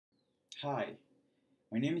Hi,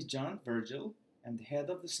 my name is John Virgil. I'm the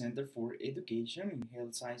head of the Center for Education in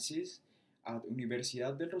Health Sciences at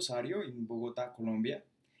Universidad del Rosario in Bogota, Colombia.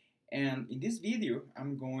 And in this video,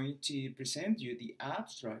 I'm going to present you the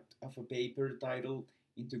abstract of a paper titled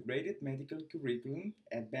Integrated Medical Curriculum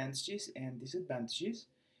Advantages and Disadvantages,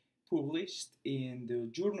 published in the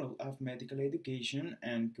Journal of Medical Education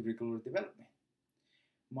and Curricular Development.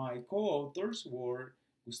 My co-authors were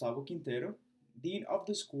Gustavo Quintero, Dean of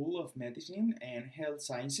the School of Medicine and Health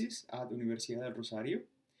Sciences at Universidad del Rosario,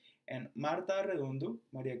 and Marta Redondo,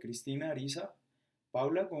 María Cristina Ariza,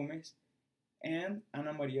 Paula Gómez, and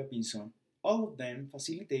Ana María Pinzón, all of them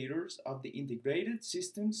facilitators of the Integrated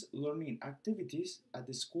Systems Learning Activities at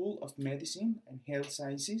the School of Medicine and Health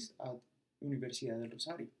Sciences at Universidad del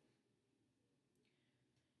Rosario.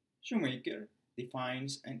 Shoemaker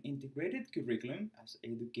defines an integrated curriculum as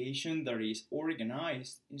education that is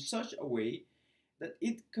organized in such a way that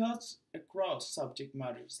it cuts across subject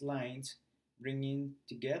matter lines, bringing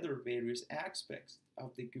together various aspects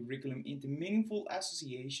of the curriculum into meaningful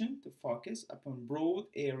association to focus upon broad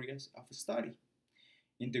areas of study.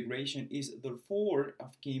 Integration is therefore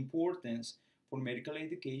of key importance for medical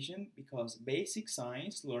education because basic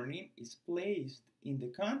science learning is placed in the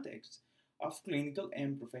context of clinical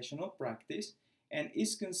and professional practice and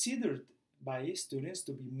is considered by students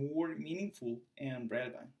to be more meaningful and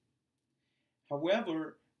relevant.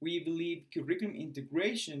 However, we believe curriculum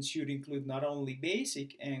integration should include not only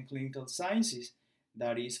basic and clinical sciences,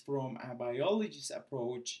 that is, from a biologist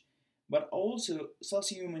approach, but also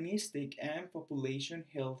socio-humanistic and population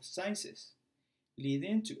health sciences,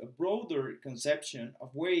 leading to a broader conception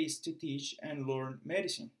of ways to teach and learn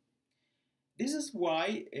medicine. This is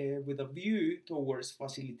why, with a view towards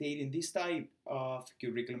facilitating this type of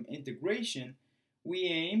curriculum integration, we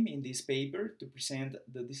aim in this paper to present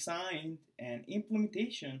the design and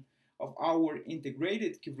implementation of our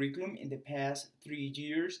integrated curriculum in the past 3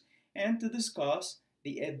 years and to discuss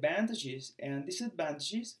the advantages and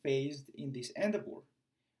disadvantages faced in this endeavor.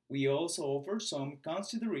 We also offer some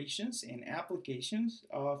considerations and applications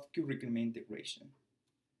of curriculum integration.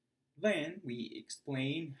 Then we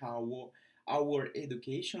explain how our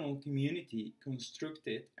educational community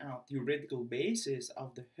constructed a theoretical basis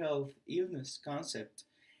of the health illness concept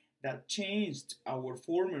that changed our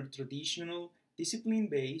former traditional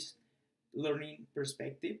discipline-based learning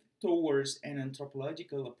perspective towards an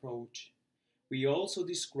anthropological approach. We also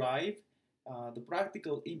describe the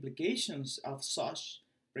practical implications of such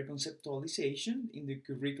reconceptualization in the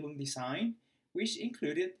curriculum design, which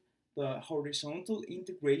included the horizontal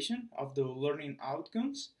integration of the learning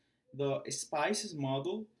outcomes, the SPICES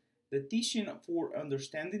model, the teaching for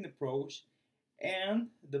understanding approach, and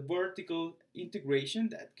the vertical integration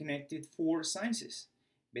that connected 4 sciences: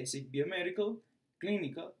 basic biomedical,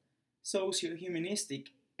 clinical,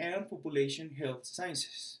 socio-humanistic, and population health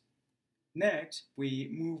sciences. Next, we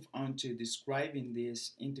move on to describing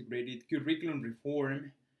this integrated curriculum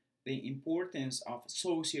reform, the importance of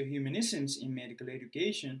socio-humanisms in medical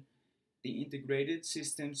education, the Integrated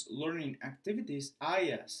Systems Learning Activities,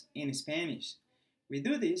 IAS, in Spanish. We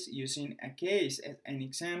do this using a case as an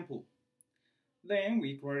example. Then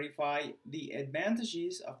we clarify the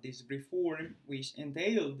advantages of this reform, which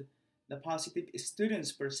entailed the positive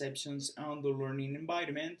students' perceptions on the learning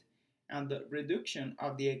environment and the reduction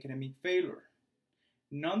of the academic failure.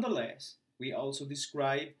 Nonetheless, we also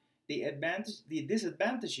describe the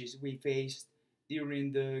disadvantages we faced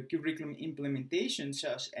during the curriculum implementation,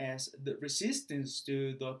 such as the resistance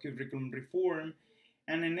to the curriculum reform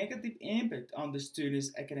and a negative impact on the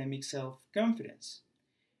students' academic self-confidence.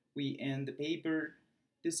 We end the paper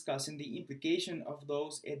discussing the implication of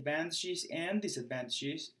those advantages and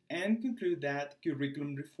disadvantages and conclude that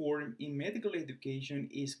curriculum reform in medical education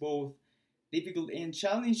is both difficult and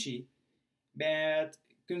challenging, but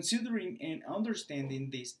considering and understanding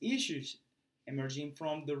these issues emerging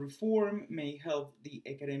from the reform may help the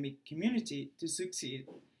academic community to succeed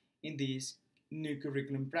in this new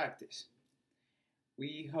curriculum practice.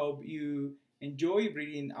 We hope you enjoy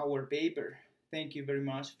reading our paper. Thank you very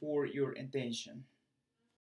much for your attention.